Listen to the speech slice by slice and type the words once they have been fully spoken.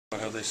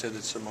they said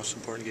it's the most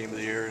important game of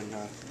the year, and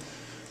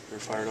we were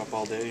fired up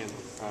all day, and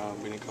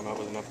we didn't come out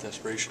with enough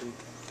desperation.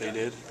 They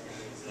did,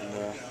 and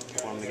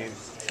won the game.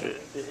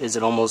 Is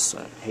it almost,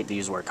 I hate to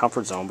use the word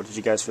comfort zone, but did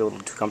you guys feel a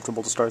little too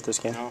comfortable to start this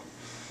game? No,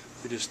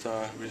 we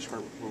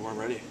weren't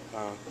ready.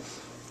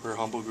 We're a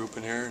humble group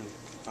in here, and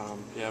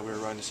yeah, we were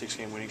riding a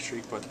 6-game winning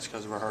streak, but it's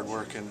because of our hard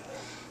work, and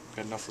we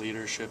had enough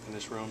leadership in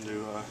this room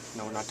to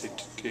know not to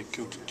get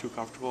too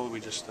comfortable. We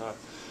just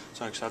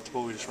it's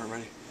unacceptable. We just weren't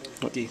ready.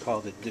 What do you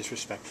call the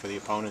disrespect for the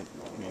opponent?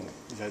 I mean,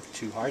 is that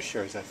too harsh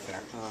or is that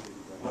fair?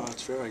 No,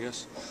 it's fair, I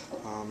guess.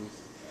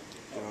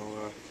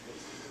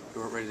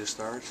 We weren't ready to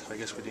start. I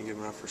guess we didn't give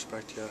enough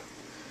respect. Yeah,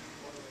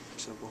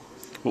 simple.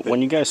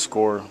 When you guys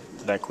score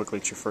that quickly,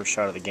 it's your first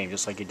shot of the game,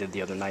 just like you did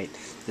the other night.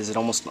 Is it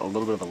almost a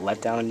little bit of a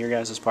letdown on your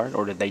guys' part,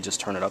 or did they just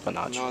turn it up a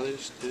notch? No, they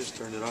just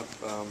turned it up.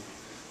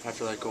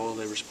 After that goal,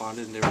 they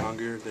responded, and they were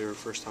hungrier. They were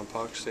first on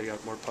pucks. They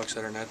got more pucks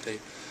at our net. They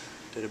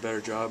did a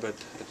better job at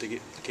the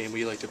game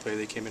we like to play.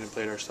 They came in and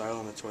played our style,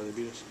 and that's why they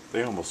beat us.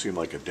 They almost seemed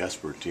like a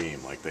desperate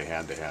team, like they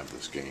had to have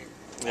this game.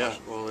 Yeah,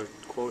 well, their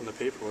quote in the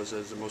paper was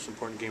that it's the most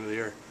important game of the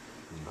year.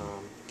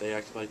 They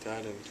acted like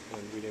that, and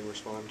we didn't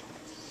respond.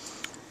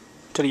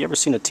 Have you ever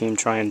seen a team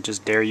try and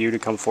just dare you to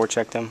come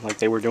forecheck them like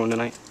they were doing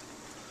tonight?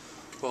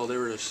 Well, they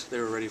were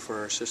ready for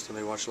our system.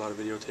 They watched a lot of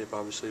videotape.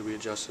 Obviously, we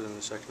adjusted in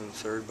the second and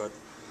third, but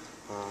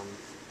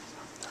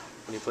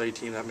when you play a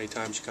team that many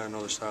times, you kind of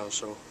know the style.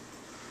 So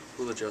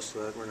we'll adjust to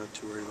that. We're not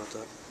too worried about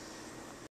that.